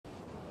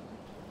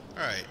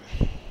Alright,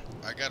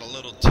 I got a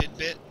little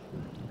tidbit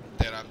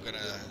that I'm going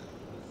to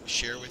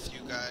share with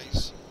you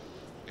guys.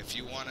 If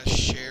you want to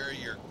share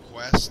your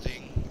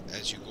questing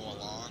as you go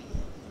along,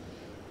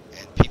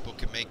 and people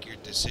can make your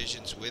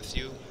decisions with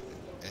you,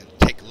 and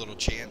take a little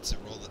chance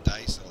and roll the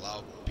dice and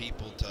allow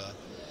people to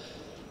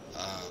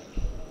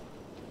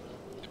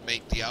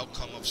make the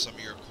outcome of some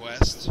of your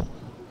quests,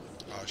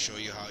 I'll show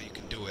you how you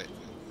can do it.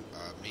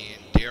 Me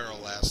and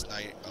Daryl last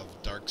night of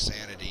Dark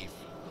Sanity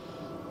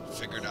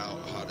figured out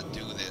how to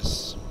do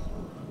this.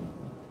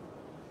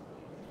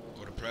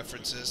 Go to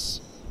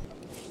Preferences,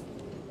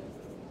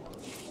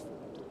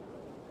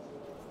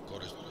 go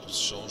to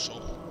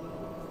Social,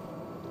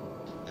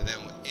 and then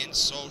in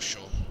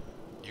Social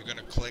you're going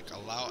to click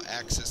Allow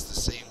Access to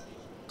Same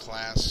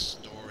Class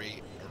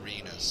Story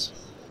Arenas.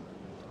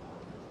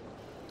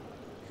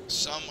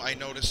 Some, I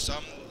noticed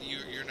some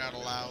you're not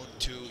allowed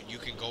to, you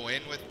can go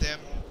in with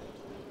them,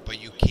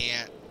 but you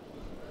can't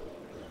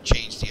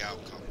change the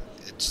outcome.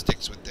 It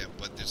sticks with them,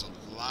 but there's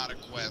a lot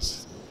of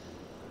quests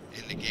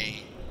in the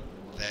game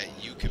that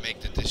you can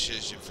make the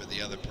decision for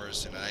the other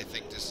person, and I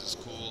think this is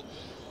cool.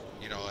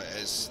 You know,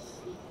 as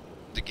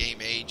the game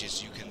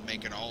ages, you can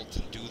make an alt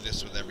and do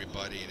this with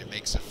everybody, and it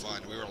makes it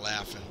fun. We were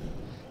laughing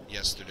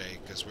yesterday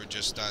because we're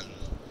just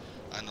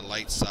on the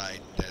light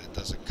side that it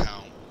doesn't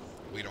count.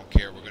 We don't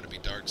care, we're going to be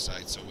dark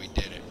side, so we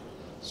did it.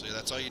 So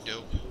that's all you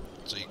do.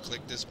 So you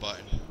click this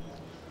button,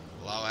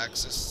 allow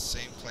access to the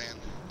same clan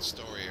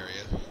story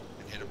area,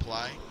 and hit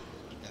apply,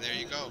 and there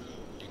you go.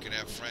 You can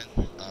have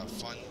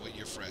fun with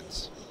your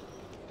friends.